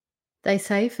They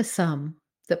say for some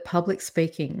that public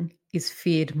speaking is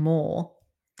feared more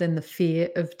than the fear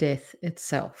of death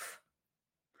itself.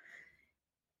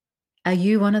 Are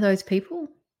you one of those people?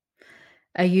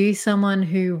 Are you someone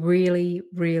who really,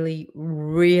 really,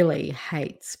 really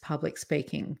hates public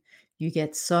speaking? You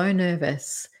get so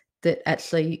nervous that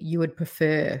actually you would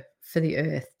prefer for the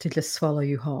earth to just swallow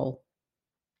you whole.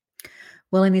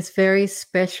 Well, in this very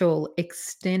special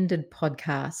extended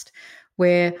podcast,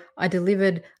 where I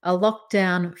delivered a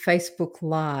lockdown Facebook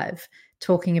Live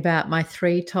talking about my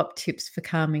 3 top tips for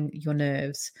calming your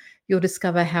nerves, you'll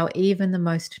discover how even the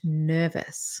most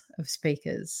nervous of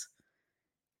speakers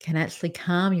can actually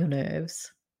calm your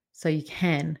nerves so you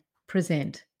can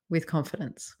present with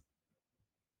confidence.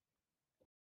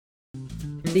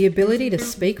 The ability to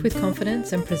speak with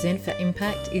confidence and present for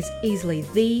impact is easily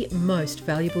the most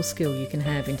valuable skill you can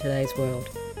have in today's world.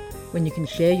 When you can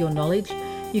share your knowledge,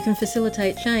 you can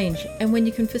facilitate change, and when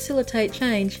you can facilitate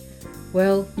change,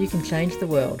 well, you can change the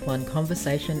world one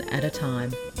conversation at a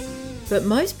time. But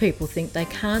most people think they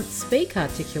can't speak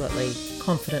articulately,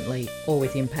 confidently, or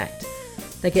with impact.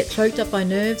 They get choked up by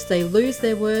nerves, they lose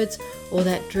their words, or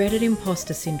that dreaded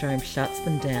imposter syndrome shuts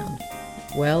them down.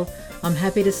 Well, I'm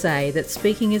happy to say that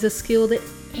speaking is a skill that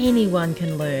anyone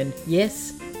can learn.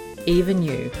 Yes, even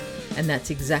you. And that's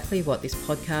exactly what this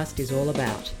podcast is all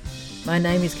about. My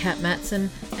name is Kat Matson,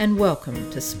 and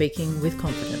welcome to Speaking with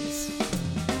Confidence.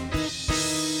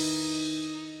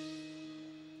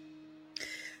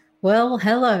 Well,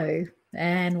 hello,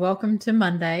 and welcome to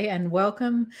Monday, and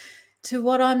welcome to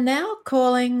what I'm now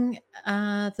calling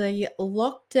the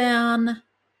Lockdown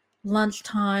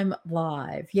Lunchtime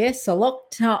Live. Yes, a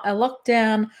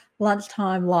lockdown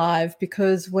lunchtime live,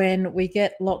 because when we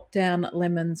get lockdown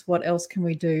lemons, what else can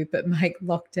we do but make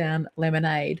lockdown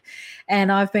lemonade?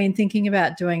 And I've been thinking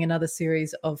about doing another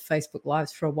series of Facebook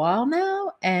Lives for a while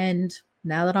now, and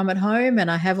now that I'm at home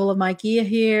and I have all of my gear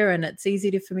here and it's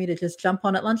easy for me to just jump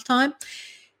on at lunchtime,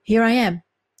 here I am.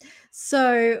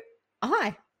 So,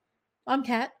 hi, I'm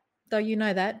Kat, though you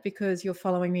know that because you're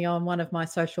following me on one of my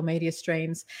social media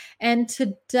streams. And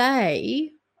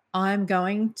today I'm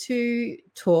going to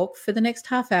talk for the next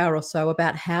half hour or so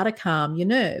about how to calm your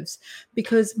nerves,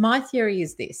 because my theory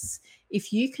is this: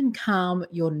 if you can calm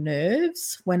your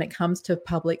nerves when it comes to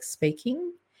public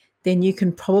speaking, then you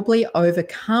can probably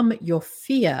overcome your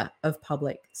fear of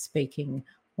public speaking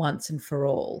once and for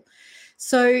all.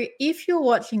 So if you're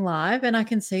watching live, and I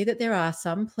can see that there are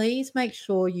some, please make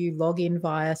sure you log in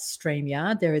via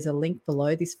StreamYard. There is a link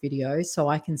below this video so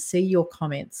I can see your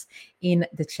comments in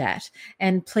the chat.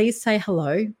 And please say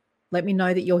hello. Let me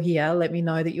know that you're here. Let me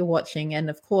know that you're watching. And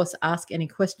of course, ask any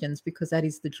questions, because that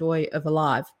is the joy of a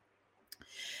live.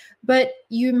 But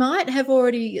you might have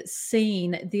already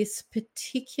seen this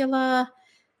particular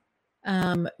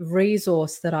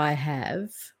resource that I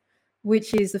have,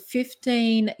 which is the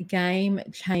 15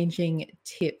 game-changing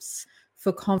tips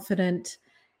for confident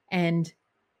and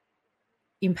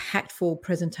impactful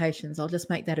presentations. I'll just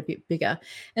make that a bit bigger.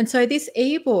 And so this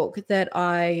ebook that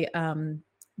I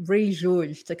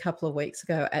rejudged a couple of weeks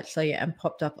ago actually and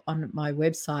popped up on my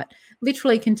website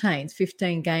literally contains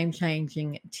 15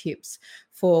 game-changing tips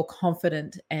for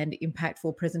confident and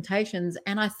impactful presentations.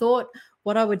 And I thought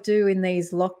what I would do in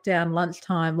these lockdown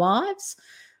lunchtime lives,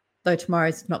 though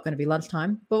tomorrow's not going to be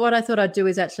lunchtime, but what I thought I'd do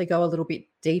is actually go a little bit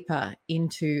deeper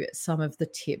into some of the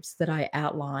tips that I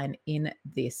outline in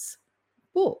this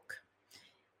book.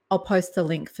 I'll post the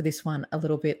link for this one a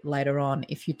little bit later on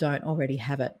if you don't already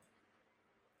have it.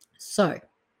 So,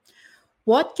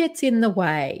 what gets in the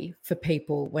way for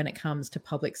people when it comes to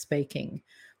public speaking?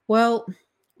 Well,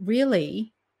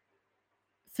 really,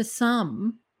 for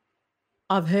some,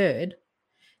 I've heard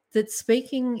that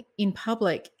speaking in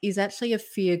public is actually a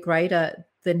fear greater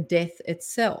than death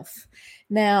itself.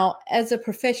 Now, as a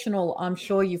professional, I'm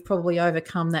sure you've probably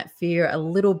overcome that fear a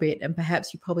little bit, and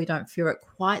perhaps you probably don't fear it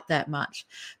quite that much.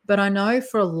 But I know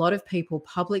for a lot of people,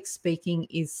 public speaking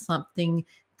is something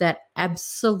that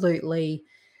absolutely,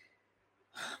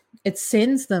 it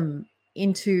sends them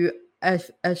into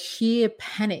a sheer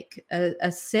panic,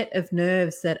 a set of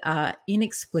nerves that are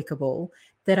inexplicable,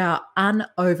 that are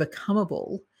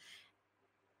unovercomable.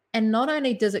 And not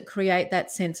only does it create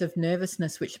that sense of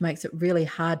nervousness, which makes it really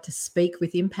hard to speak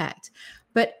with impact,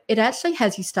 but it actually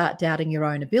has you start doubting your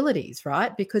own abilities,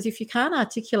 right? Because if you can't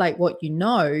articulate what you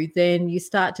know, then you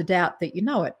start to doubt that you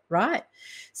know it, right?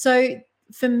 So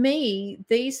for me,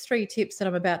 these 3 tips that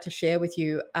I'm about to share with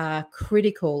you are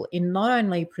critical in not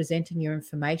only presenting your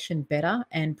information better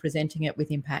and presenting it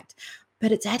with impact,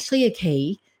 but it's actually a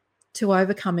key to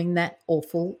overcoming that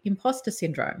awful imposter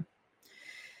syndrome.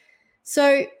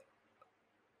 So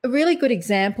A really good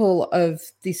example of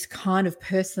this kind of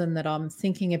person that I'm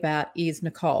thinking about is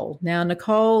Nicole. Now,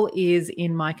 Nicole is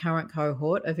in my current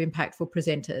cohort of Impactful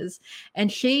Presenters,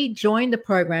 and she joined the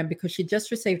program because she just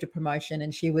received a promotion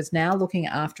and she was now looking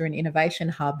after an innovation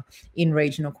hub in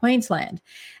regional Queensland.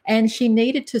 And she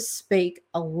needed to speak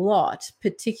a lot,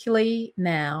 particularly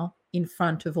now in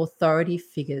front of authority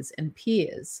figures and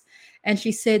peers. And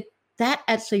she said that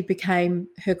actually became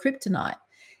her kryptonite.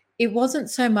 It wasn't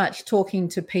so much talking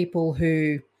to people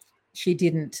who she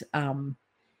didn't that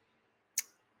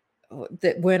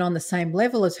weren't on the same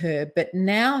level as her, but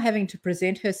now having to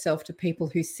present herself to people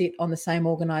who sit on the same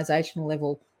organizational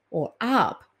level or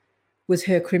up was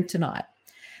her kryptonite.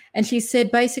 And she said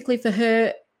basically for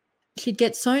her, she'd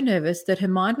get so nervous that her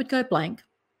mind would go blank,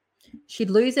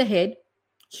 she'd lose her head,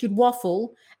 she'd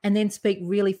waffle, and then speak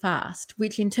really fast,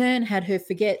 which in turn had her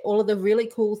forget all of the really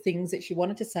cool things that she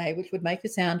wanted to say, which would make her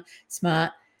sound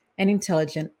smart and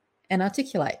intelligent and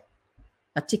articulate.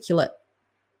 Articulate.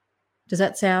 Does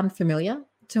that sound familiar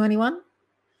to anyone?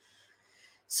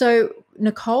 So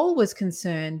Nicole was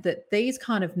concerned that these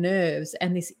kind of nerves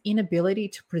and this inability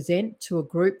to present to a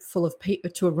group full of people,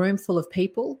 to a room full of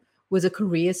people, was a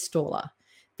career staller.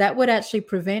 That would actually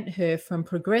prevent her from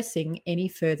progressing any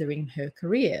further in her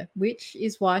career, which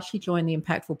is why she joined the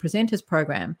Impactful Presenters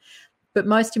program. But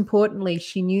most importantly,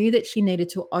 she knew that she needed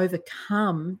to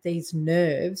overcome these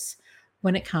nerves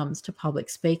when it comes to public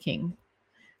speaking.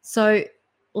 So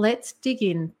let's dig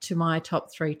into my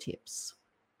top 3 tips.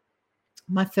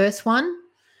 My first one,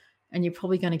 and you're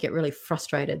probably going to get really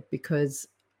frustrated because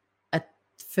at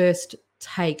first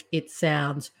take it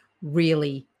sounds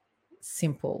really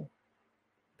simple,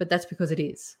 but that's because it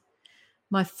is.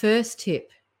 My first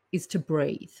tip is to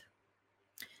breathe.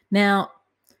 Now,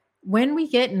 when we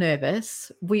get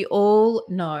nervous, we all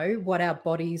know what our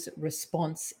body's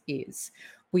response is.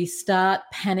 We start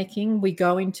panicking, we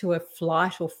go into a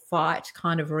flight or fight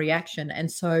kind of reaction.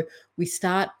 And so we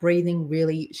start breathing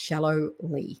really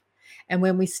shallowly. And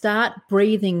when we start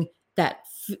breathing that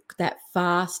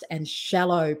fast and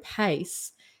shallow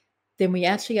pace, then we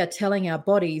actually are telling our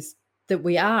bodies that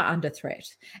we are under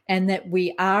threat and that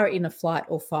we are in a flight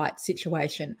or fight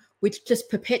situation, which just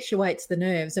perpetuates the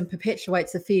nerves and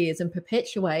perpetuates the fears and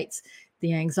perpetuates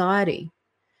the anxiety.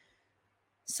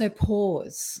 So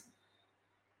pause.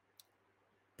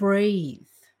 Breathe.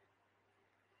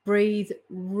 Breathe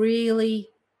really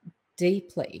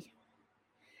deeply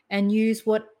and use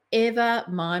whatever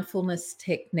mindfulness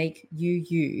technique you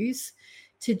use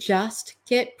to just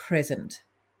get present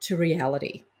to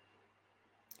reality.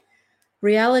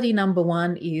 Reality number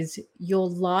 1 is your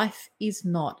life is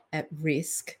not at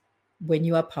risk when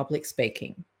you are public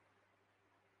speaking.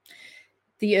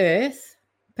 The earth,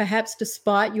 perhaps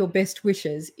despite your best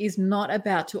wishes, is not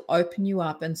about to open you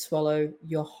up and swallow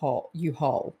you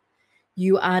whole.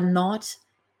 You are not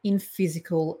in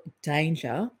physical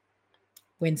danger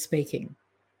when speaking.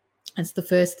 That's the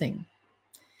first thing.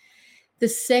 The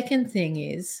second thing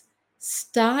is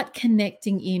start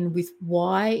connecting in with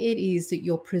why it is that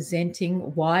you're presenting,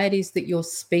 why it is that you're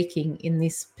speaking in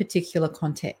this particular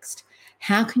context.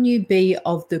 How can you be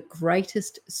of the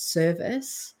greatest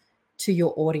service to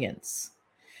your audience?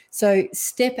 So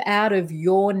step out of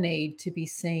your need to be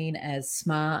seen as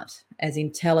smart, as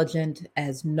intelligent,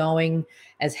 as knowing,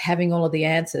 as having all of the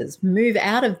answers. Move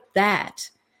out of that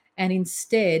and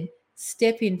instead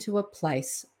step into a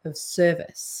place of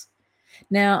service.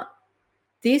 Now,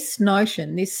 this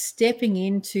notion, this stepping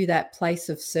into that place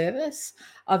of service,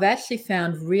 I've actually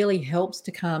found really helps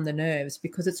to calm the nerves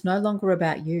because it's no longer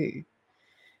about you.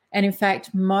 And in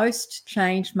fact, most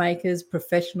change makers,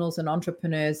 professionals, and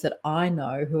entrepreneurs that I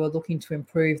know who are looking to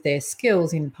improve their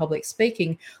skills in public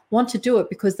speaking want to do it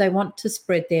because they want to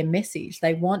spread their message.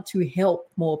 They want to help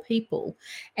more people.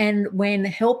 And when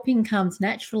helping comes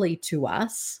naturally to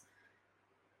us,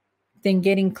 then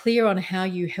getting clear on how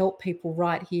you help people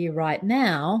right here, right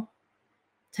now,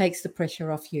 takes the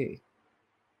pressure off you.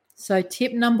 So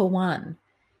tip number 1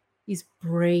 is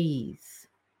breathe.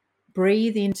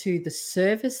 Breathe into the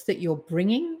service that you're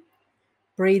bringing.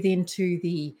 Breathe into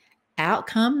the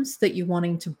outcomes that you're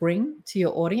wanting to bring to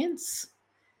your audience.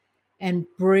 And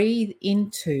breathe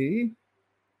into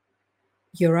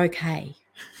you're okay.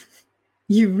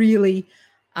 You really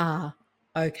are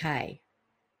okay.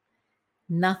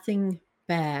 Nothing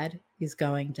bad is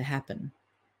going to happen.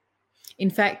 In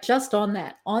fact, just on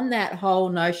that whole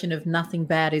notion of nothing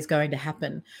bad is going to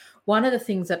happen, one of the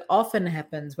things that often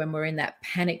happens when we're in that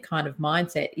panic kind of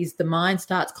mindset is the mind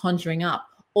starts conjuring up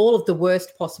all of the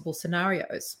worst possible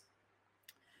scenarios.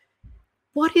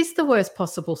 What is the worst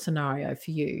possible scenario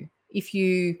for you if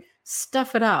you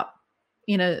stuff it up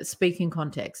in a speaking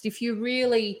context. If you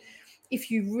really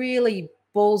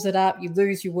balls it up, you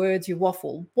lose your words, you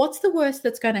waffle, what's the worst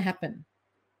that's going to happen?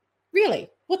 Really,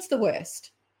 what's the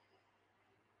worst?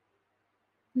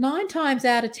 9 times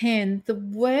out of 10, the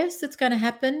worst that's going to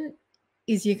happen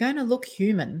is you're going to look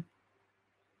human.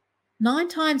 9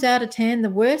 times out of 10, the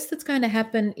worst that's going to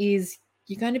happen is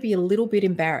you're going to be a little bit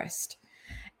embarrassed.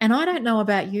 And I don't know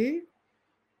about you.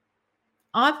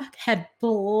 I've had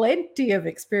plenty of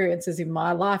experiences in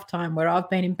my lifetime where I've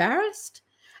been embarrassed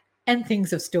and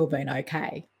things have still been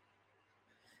okay.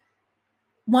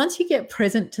 Once you get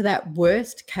present to that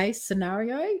worst case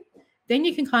scenario, then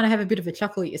you can kind of have a bit of a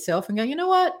chuckle at yourself and go, you know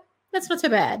what? That's not so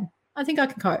bad. I think I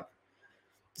can cope.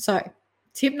 So,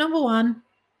 tip number 1,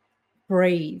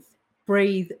 breathe.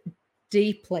 Breathe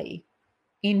deeply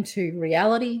into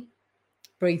reality,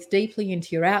 breathe deeply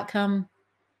into your outcome,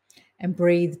 and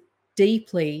breathe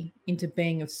deeply into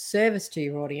being of service to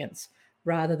your audience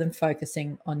rather than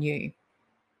focusing on you.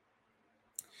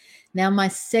 Now, my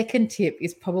second tip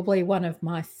is probably one of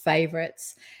my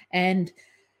favorites, and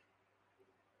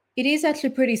it is actually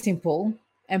pretty simple,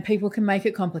 and people can make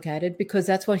it complicated because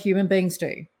that's what human beings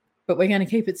do. But we're going to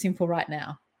keep it simple right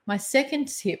now. My second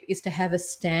tip is to have a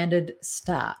standard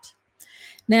start.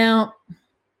 Now,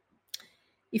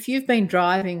 if you've been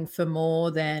driving for more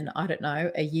than, I don't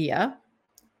know, a year,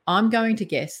 I'm going to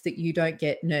guess that you don't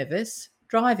get nervous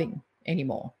driving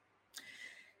anymore.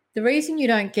 The reason you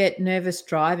don't get nervous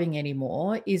driving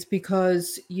anymore is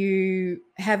because you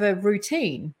have a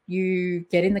routine. You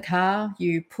get in the car,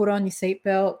 you put on your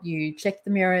seatbelt, you check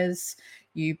the mirrors,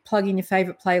 you plug in your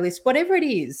favorite playlist, whatever it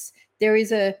is. There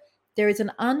is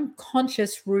an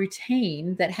unconscious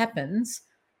routine that happens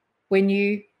when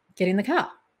you get in the car.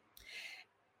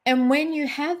 And when you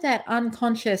have that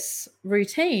unconscious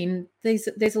routine, there's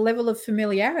a level of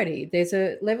familiarity. There's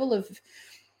a level of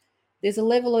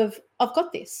I've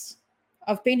got this.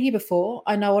 I've been here before.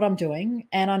 I know what I'm doing,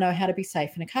 and I know how to be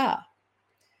safe in a car.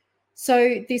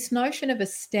 So this notion of a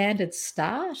standard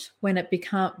start when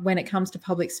it comes to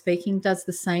public speaking does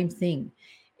the same thing.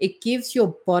 It gives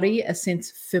your body a sense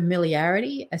of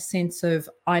familiarity, a sense of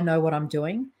I know what I'm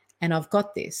doing, and I've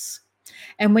got this.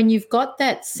 And when you've got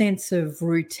that sense of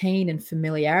routine and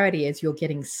familiarity as you're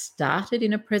getting started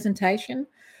in a presentation,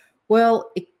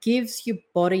 well, it gives your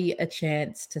body a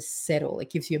chance to settle.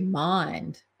 It gives your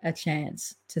mind a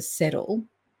chance to settle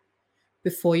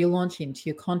before you launch into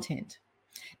your content.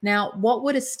 Now, what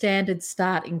would a standard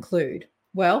start include?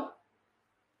 Well,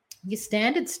 your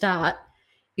standard start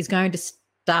is going to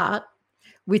start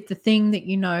with the thing that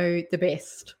you know the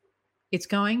best. It's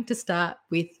going to start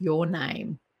with your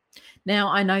name. Now,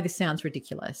 I know this sounds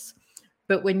ridiculous,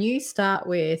 but when you start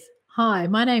with, "Hi,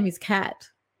 my name is Kat,"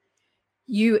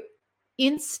 you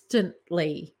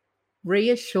instantly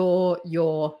reassure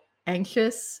your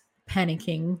anxious,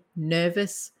 panicking,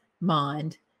 nervous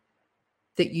mind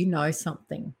that you know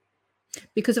something.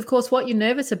 Because, of course, what you're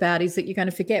nervous about is that you're going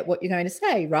to forget what you're going to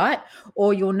say, right?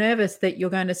 Or you're nervous that you're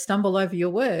going to stumble over your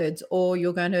words, or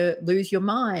you're going to lose your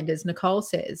mind, as Nicole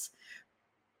says.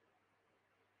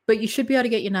 But you should be able to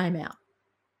get your name out.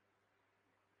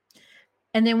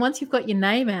 And then once you've got your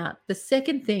name out, the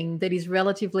second thing that is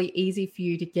relatively easy for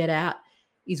you to get out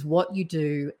is what you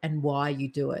do and why you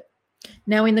do it.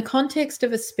 Now, in the context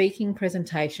of a speaking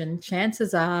presentation,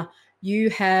 chances are you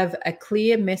have a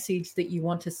clear message that you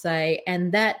want to say,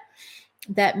 and that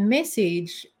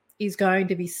message is going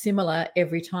to be similar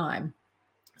every time.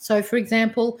 So, for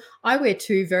example, I wear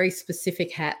 2 very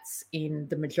specific hats in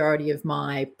the majority of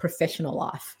my professional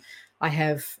life. I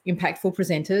have Impactful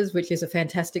Presenters, which is a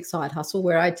fantastic side hustle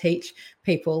where I teach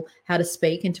people how to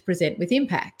speak and to present with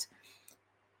impact.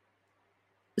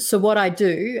 So what I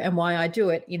do and why I do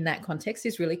it in that context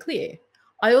is really clear.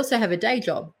 I also have a day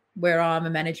job where I'm a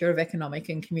manager of economic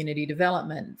and community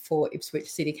development for Ipswich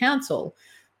City Council,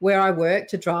 where I work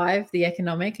to drive the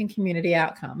economic and community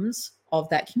outcomes of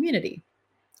that community.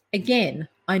 Again,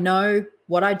 I know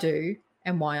what I do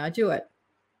and why I do it.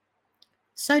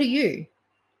 So do you.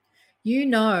 You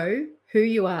know who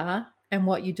you are and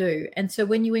what you do. And so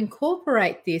when you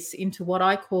incorporate this into what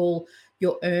I call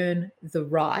your earn the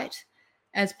right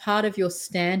as part of your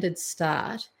standard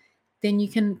start, then you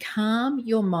can calm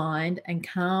your mind and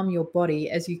calm your body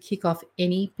as you kick off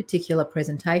any particular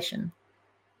presentation.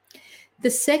 The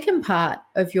second part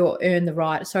of your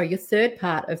your third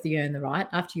part of the earn the right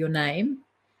after your name,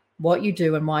 what you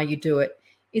do and why you do it,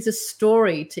 is a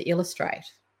story to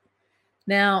illustrate.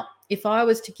 Now, if I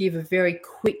was to give a very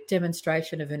quick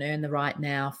demonstration of an earn the right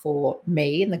now for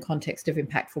me in the context of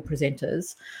Impactful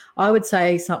Presenters, I would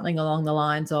say something along the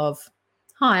lines of,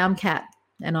 "Hi, I'm Kat.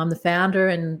 and I'm the founder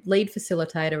and lead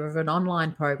facilitator of an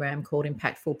online program called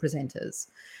Impactful Presenters,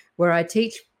 where I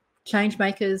teach change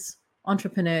makers,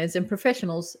 entrepreneurs, and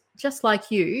professionals just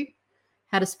like you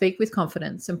how to speak with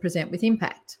confidence and present with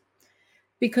impact.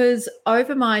 Because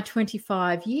over my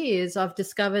 25 years, I've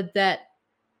discovered that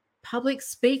public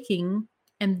speaking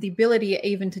and the ability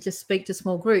even to just speak to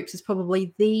small groups is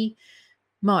probably the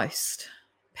most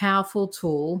powerful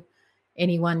tool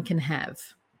anyone can have.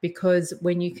 Because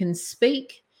when you can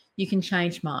speak, you can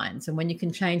change minds. And when you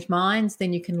can change minds,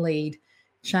 then you can lead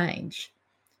change.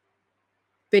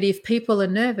 But if people are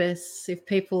nervous, if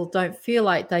people don't feel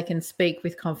like they can speak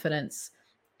with confidence,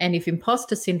 and if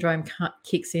imposter syndrome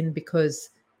kicks in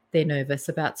because they're nervous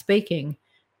about speaking,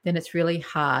 then it's really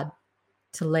hard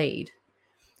to lead.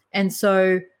 And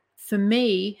so for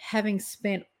me, having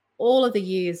spent all of the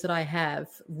years that I have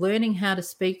learning how to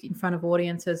speak in front of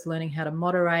audiences, learning how to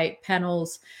moderate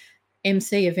panels,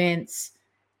 MC events,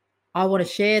 I want to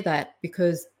share that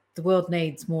because the world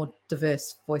needs more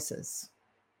diverse voices.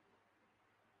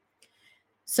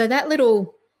 So that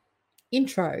little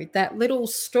intro, that little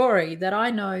story that I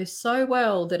know so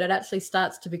well that it actually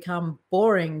starts to become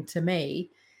boring to me,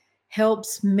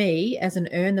 helps me as an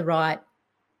Earn the Right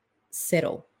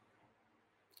settle.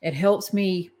 It helps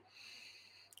me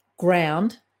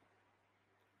ground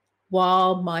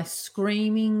while my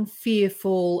screaming,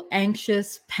 fearful,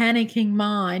 anxious, panicking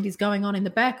mind is going on in the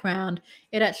background.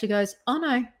 It actually goes, oh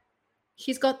no,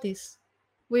 she's got this.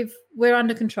 We're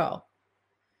under control.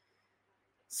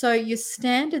 So your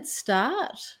standard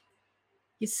start,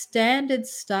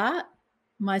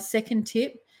 my second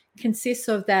tip, consists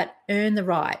of that earn the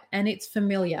right, and it's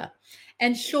familiar.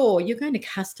 And sure, you're going to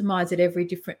customize it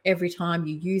every time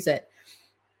you use it.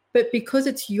 But because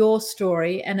it's your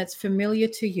story and it's familiar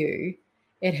to you,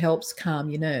 it helps calm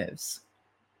your nerves.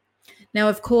 Now,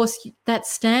 of course, that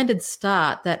standard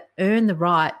start, that earn the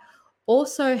right,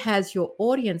 also has your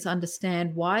audience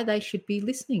understand why they should be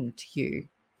listening to you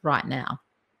right now.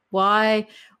 Why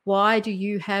do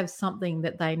you have something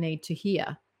that they need to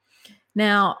hear?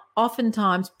 Now,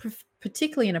 oftentimes,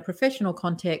 particularly in a professional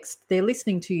context, they're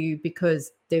listening to you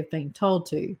because they've been told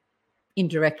to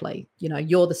indirectly. You know,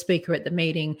 you're the speaker at the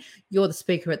meeting, you're the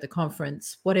speaker at the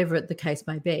conference, whatever the case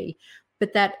may be.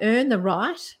 But that earn the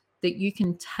right that you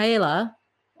can tailor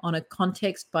on a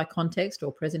context by context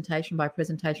or presentation by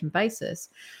presentation basis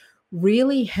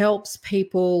really helps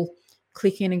people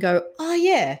click in and go, oh,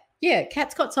 yeah,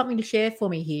 Kat's got something to share for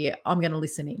me here. I'm going to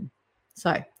listen in.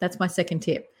 So that's my second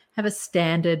tip. Have a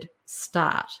standard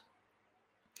start.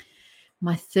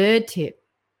 My third tip,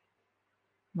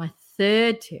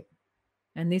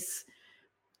 and this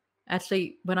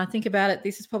actually, when I think about it,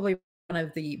 this is probably one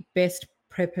of the best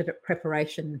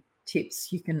preparation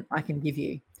tips I can give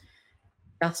you.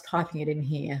 Just typing it in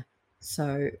here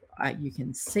so you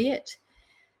can see it.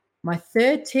 My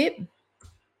third tip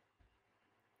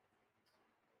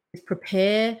is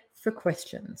prepare for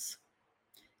questions.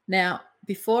 Now,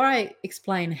 before I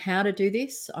explain how to do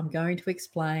this, I'm going to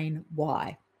explain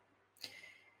why.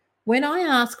 When I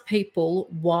ask people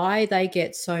why they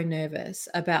get so nervous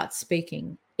about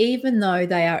speaking, even though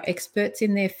they are experts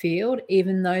in their field,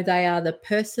 even though they are the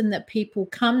person that people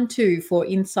come to for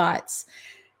insights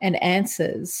and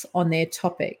answers on their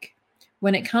topic,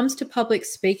 when it comes to public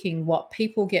speaking, what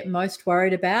people get most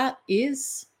worried about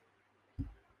is,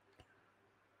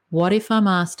 what if I'm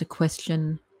asked a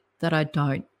question that I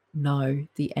don't know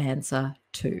the answer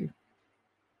to?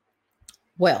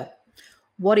 Well,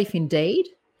 what if indeed?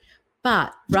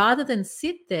 But rather than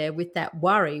sit there with that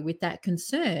worry, with that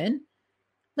concern,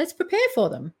 let's prepare for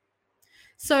them.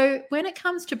 So when it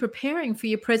comes to preparing for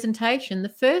your presentation, the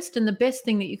first and the best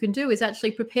thing that you can do is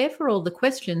actually prepare for all the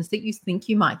questions that you think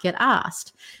you might get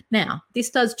asked. Now, this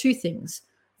does two things.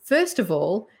 First of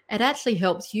all, it actually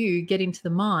helps you get into the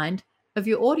mind of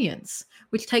your audience,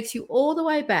 which takes you all the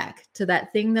way back to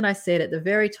that thing that I said at the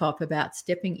very top about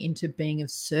stepping into being of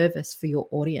service for your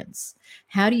audience.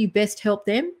 How do you best help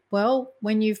them? Well,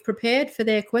 when you've prepared for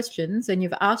their questions and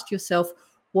you've asked yourself,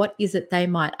 what is it they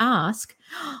might ask?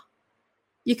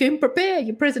 You can prepare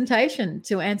your presentation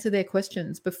to answer their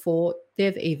questions before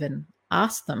they've even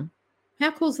asked them.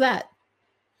 How cool is that?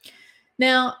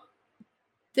 Now,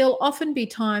 there'll often be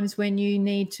times when you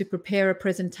need to prepare a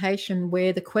presentation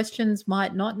where the questions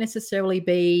might not necessarily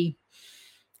be,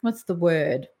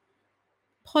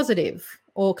 positive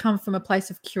or come from a place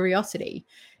of curiosity.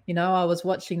 You know, I was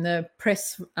watching the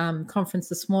press conference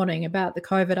this morning about the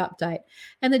COVID update,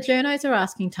 and the journos are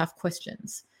asking tough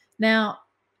questions. Now,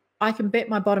 I can bet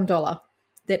my bottom dollar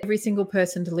that every single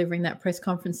person delivering that press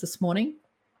conference this morning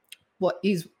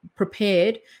is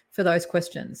prepared for those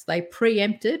questions. They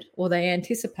preempted or they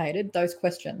anticipated those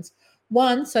questions.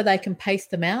 One, so they can pace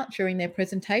them out during their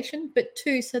presentation, but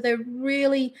two, so they're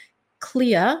really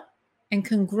clear and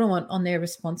congruent on their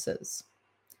responses.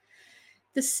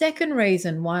 The second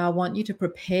reason why I want you to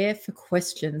prepare for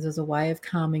questions as a way of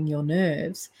calming your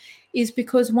nerves is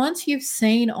because once you've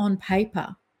seen on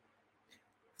paper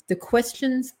the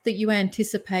questions that you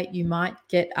anticipate you might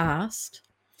get asked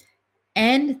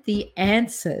and the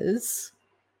answers,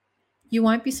 you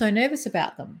won't be so nervous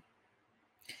about them.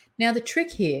 Now, the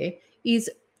trick here is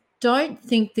don't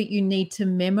think that you need to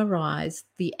memorize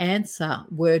the answer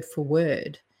word for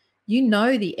word. You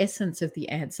know the essence of the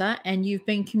answer and you've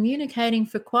been communicating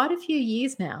for quite a few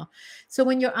years now. So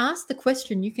when you're asked the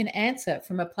question, you can answer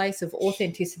from a place of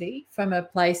authenticity, from a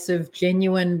place of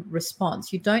genuine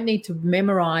response. You don't need to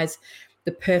memorize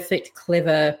the perfect,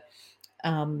 clever,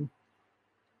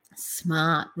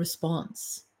 smart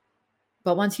response.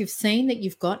 But once you've seen that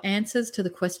you've got answers to the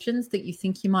questions that you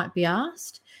think you might be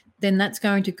asked, then that's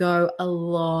going to go a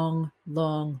long,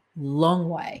 long, long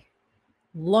way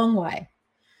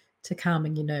to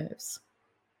calming your nerves.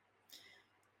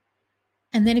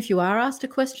 And then if you are asked a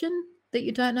question that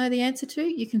you don't know the answer to,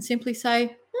 you can simply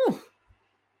say,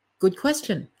 good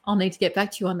question. I'll need to get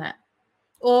back to you on that.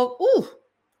 Or,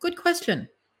 good question.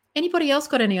 Anybody else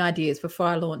got any ideas before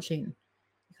I launch in?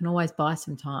 You can always buy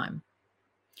some time.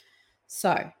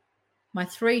 So my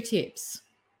 3 tips: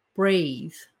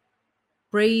 breathe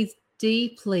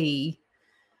deeply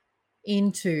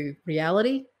into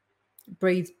reality,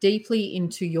 breathe deeply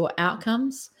into your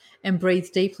outcomes, and breathe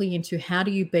deeply into how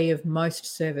do you be of most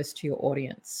service to your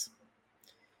audience.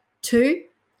 2,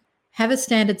 have a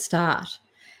standard start.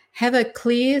 Have a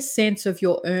clear sense of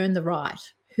your earn the right,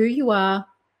 who you are,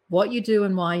 what you do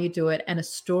and why you do it, and a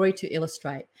story to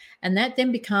illustrate. And that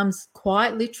then becomes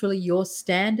quite literally your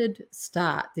standard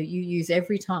start that you use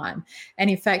every time. And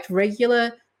in fact,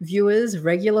 regular viewers,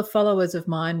 regular followers of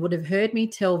mine would have heard me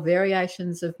tell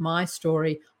variations of my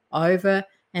story over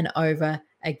and over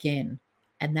again.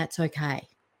 And that's okay.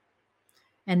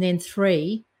 And then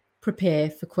 3, prepare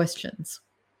for questions.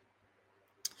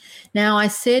 Now, I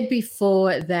said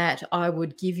before that I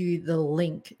would give you the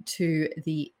link to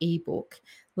the ebook.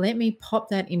 Let me pop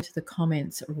that into the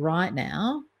comments right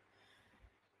now.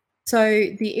 So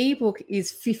the ebook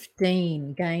is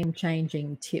 15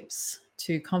 game-changing tips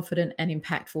to confident and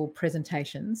impactful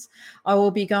presentations. I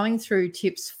will be going through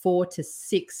tips 4 to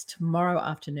 6 tomorrow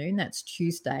afternoon. That's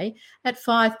Tuesday at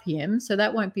 5 p.m. So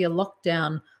that won't be a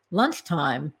lockdown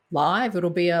lunchtime live. It'll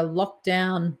be a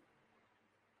lockdown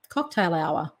cocktail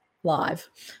hour live.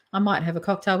 I might have a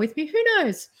cocktail with me. Who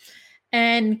knows?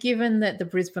 And given that the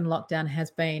Brisbane lockdown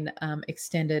has been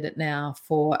extended now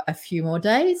for a few more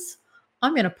days,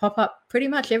 I'm going to pop up pretty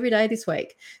much every day this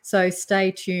week. So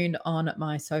stay tuned on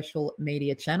my social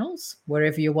media channels.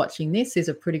 Wherever you're watching this is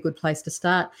a pretty good place to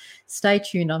start. Stay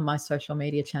tuned on my social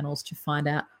media channels to find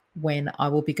out when I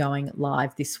will be going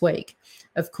live this week.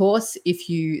 Of course, if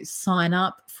you sign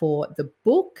up for the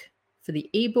book, for the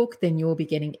ebook, then you'll be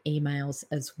getting emails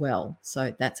as well.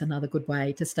 So that's another good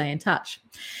way to stay in touch.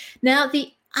 Now,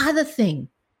 the other thing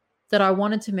that I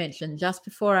wanted to mention just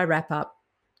before I wrap up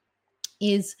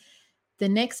is the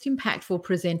next Impactful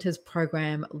Presenters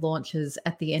program launches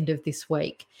at the end of this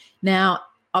week. Now,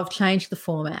 I've changed the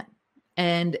format,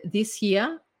 and this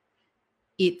year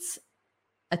it's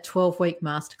a 12-week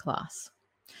masterclass.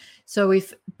 So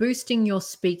if boosting your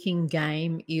speaking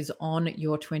game is on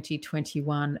your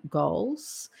 2021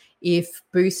 goals, if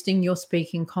boosting your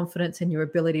speaking confidence and your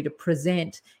ability to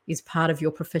present is part of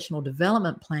your professional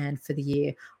development plan for the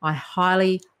year, I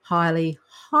highly, highly,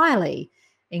 highly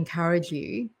encourage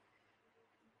you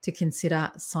to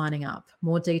consider signing up.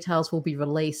 More details will be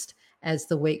released as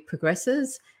the week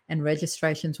progresses, and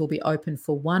registrations will be open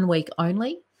for 1 week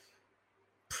only.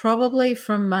 Probably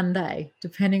from Monday,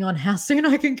 depending on how soon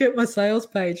I can get my sales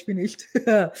page finished,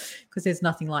 because there's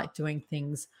nothing like doing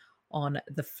things on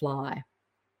the fly.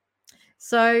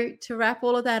 So to wrap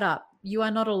all of that up, you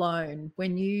are not alone.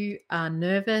 When you are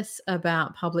nervous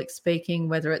about public speaking,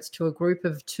 whether it's to a group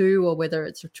of 2 or whether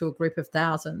it's to a group of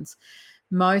thousands,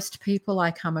 most people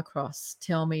I come across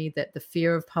tell me that the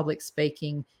fear of public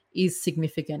speaking is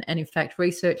significant. And in fact,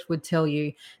 research would tell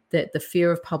you that the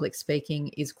fear of public speaking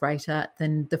is greater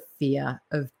than the fear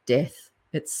of death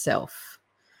itself.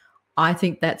 I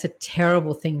think that's a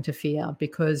terrible thing to fear,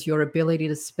 because your ability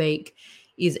to speak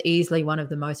is easily one of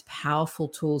the most powerful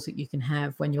tools that you can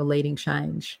have when you're leading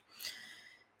change.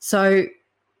 So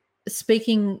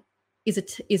speaking is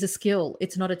a skill.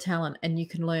 It's not a talent, and you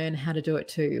can learn how to do it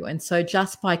too. And so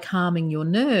just by calming your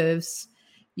nerves,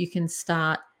 you can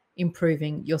start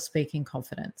improving your speaking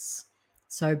confidence.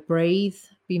 So breathe,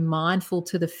 be mindful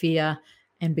to the fear,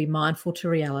 and be mindful to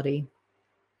reality.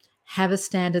 Have a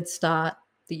standard start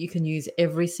that you can use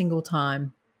every single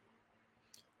time,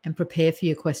 and prepare for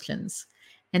your questions.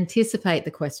 Anticipate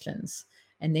the questions,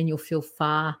 and then you'll feel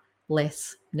far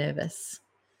less nervous.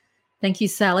 Thank you,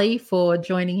 Sally, for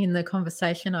joining in the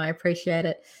conversation. I appreciate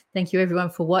it. Thank you, everyone,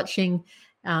 for watching.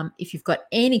 If you've got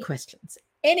any questions,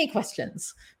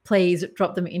 please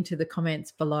drop them into the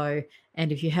comments below.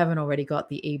 And if you haven't already got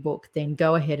the ebook, then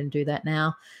go ahead and do that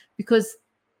now, because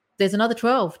there's another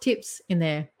 12 tips in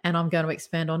there, and I'm going to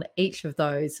expand on each of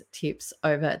those tips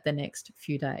over the next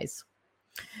few days.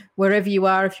 Wherever you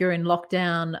are, if you're in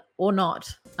lockdown or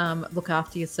not, look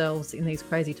after yourselves in these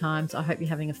crazy times. I hope you're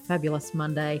having a fabulous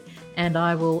Monday, and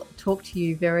I will talk to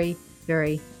you very,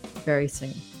 very, very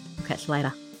soon. I'll catch you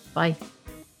later. Bye.